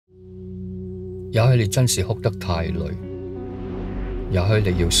也許你真是哭得太累，也許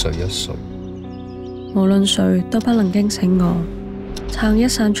你要睡一睡。無論誰都不能驚醒我，撐一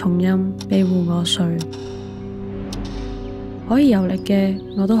扇重音庇護我睡。可以遊歷嘅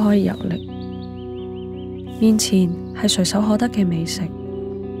我都可以遊歷，面前係隨手可得嘅美食，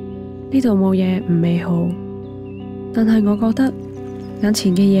呢度冇嘢唔美好，但係我覺得眼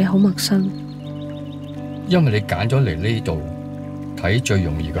前嘅嘢好陌生。因為你揀咗嚟呢度睇最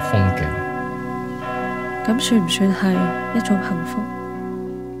容易嘅風景，咁算唔算係一種幸福？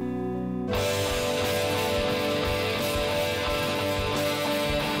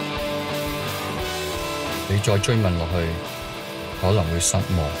你再追問落去可能會失望。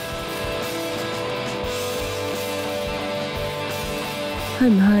係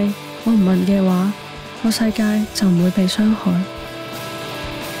唔係我唔問嘅話，個世界就唔會被傷害？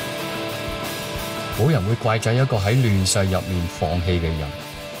冇人會怪責一個喺亂世入面放棄嘅人。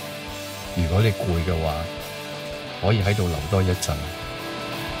如果你攰嘅話，可以喺度留多一陣。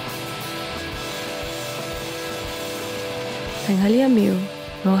停喺呢一秒，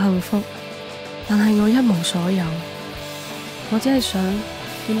我幸福，但係我一無所有。我只係想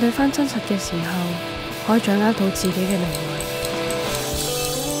面對返真實嘅時候，可以掌握到自己嘅命運。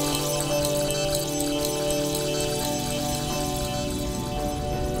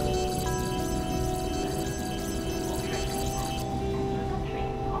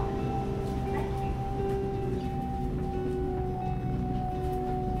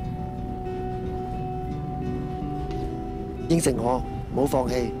應承我，唔好放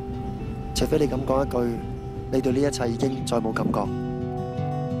棄，除非你咁講一句，你對呢一切已經再冇感覺。